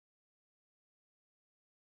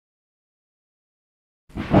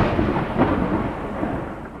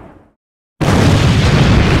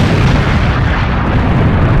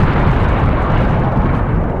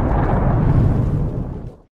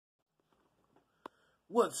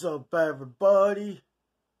What's up, everybody?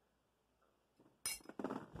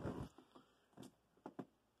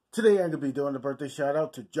 Today I'm going to be doing a birthday shout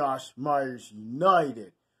out to Josh Myers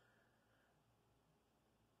United.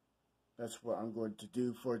 That's what I'm going to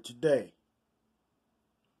do for today.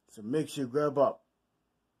 So make sure you grab up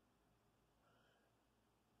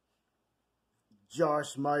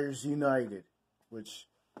Josh Myers United, which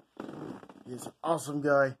is an awesome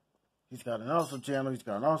guy. He's got an awesome channel. He's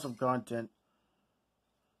got an awesome content.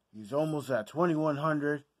 He's almost at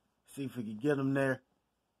 2,100. See if we can get him there.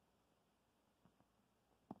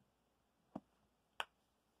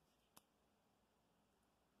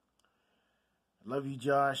 I love you,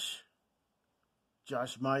 Josh.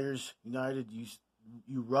 Josh Myers United.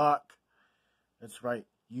 You rock. That's right.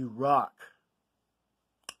 You rock.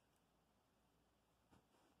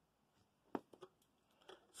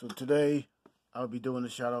 So today, I'll be doing a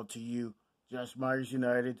shout out to you, Josh Myers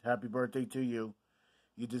United. Happy birthday to you.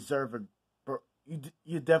 You deserve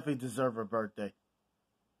you definitely deserve a birthday.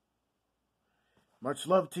 Much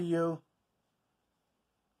love to you.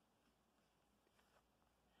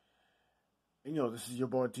 And this is your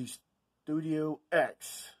boy T Studio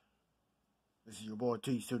X. This is your boy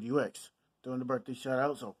T Studio X doing the birthday shout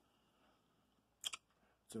out. So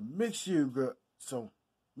make sure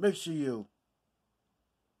you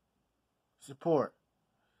support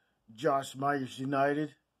Josh Myers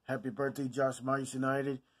United. Happy birthday, Josh Myers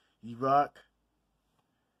United. You rock.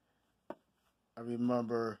 I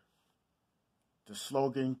remember the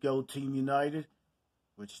slogan, Go Team United,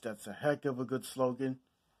 which that's a heck of a good slogan.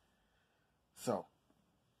 So,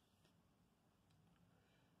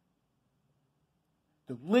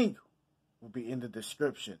 the link will be in the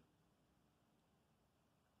description.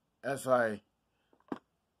 As I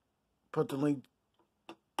put the link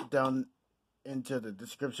down into the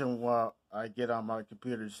description while I get on my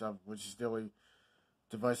computer stuff, which is the only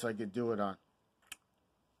device I could do it on,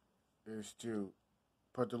 is to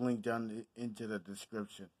put the link down into the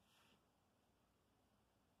description.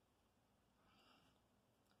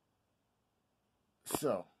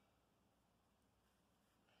 So,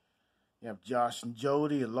 you have Josh and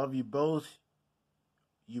Jody. I love you both.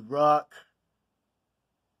 You rock.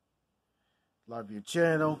 Love your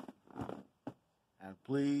channel. And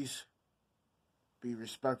please be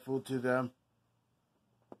respectful to them.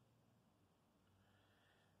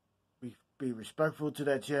 Be respectful to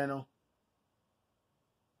that channel.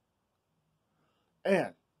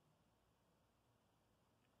 And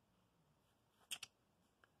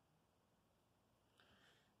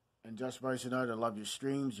Josh Myers United, I love your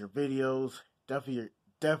streams, your videos,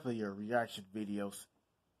 definitely your reaction videos.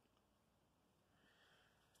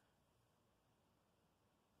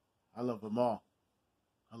 I love them all.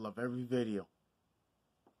 I love every video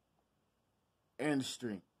and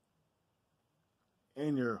stream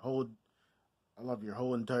and I love your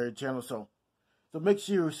whole entire channel. So make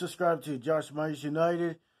sure you subscribe to Josh Myers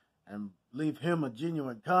United and leave him a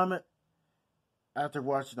genuine comment after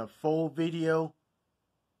watching a full video.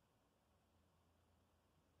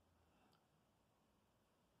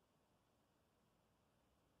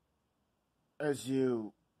 If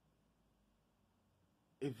you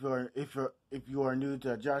are new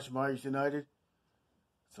to Josh Myers United,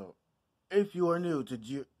 so if you are new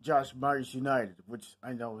to Josh Myers United, which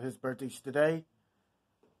I know his birthday's today,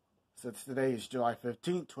 since today is July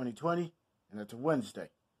 15th, 2020, and it's a Wednesday.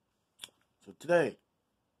 So today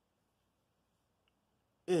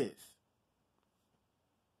is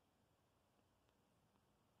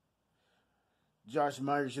Josh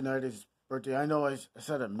Myers United's birthday. I know I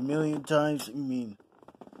said it a million times, a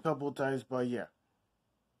couple of times, but yeah.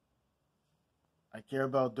 I care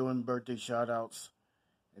about doing birthday shout-outs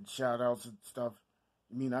and stuff.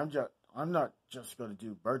 I'm not just gonna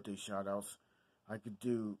do birthday shout-outs. I could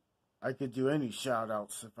do any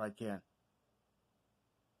shout-outs if I can.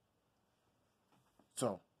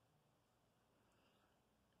 So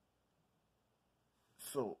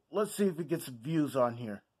let's see if we get some views on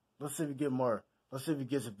here. Let's see if we get more. Let's see if we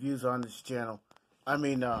get some views on this channel.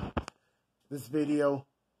 This video.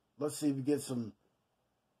 Let's see if we get some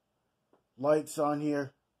likes on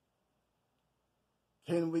here.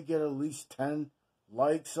 Can we get at least 10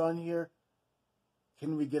 likes on here?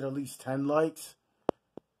 Can we get at least 10 likes?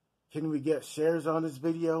 Can we get shares on this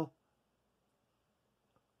video?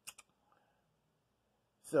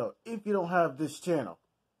 So, if you don't have this channel,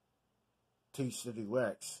 T Studio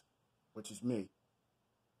X, which is me,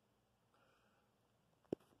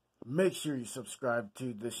 make sure you subscribe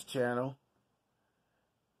to this channel.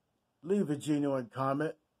 Leave a genuine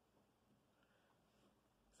comment.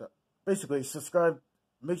 So basically, subscribe.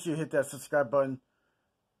 Make sure you hit that subscribe button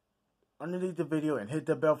underneath the video and hit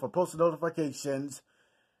the bell for post notifications.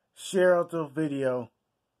 Share out the video.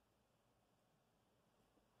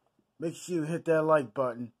 Make sure you hit that like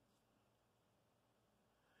button.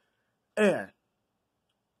 And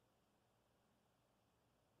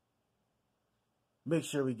make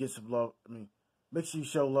sure we get some love. Make sure you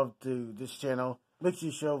show love to this channel. Make sure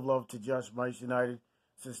you show love to Josh Mice United,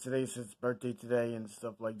 since today's his birthday today and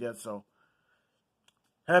stuff like that. So,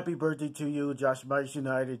 happy birthday to you, Josh Mice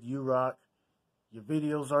United. You rock. Your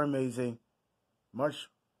videos are amazing. Much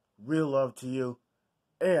real love to you.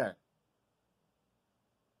 And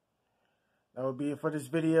that will be it for this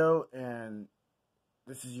video. And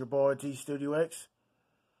this is your boy T Studio X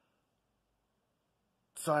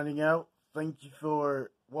signing out. Thank you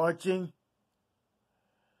for watching.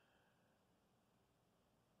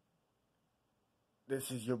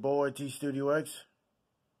 This is your boy T Studio X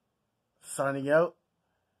signing out.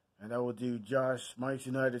 And I will do Josh Mice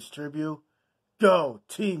United's tribute. Go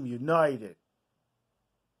Team United.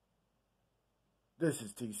 This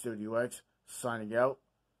is T Studio X signing out.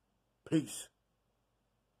 Peace.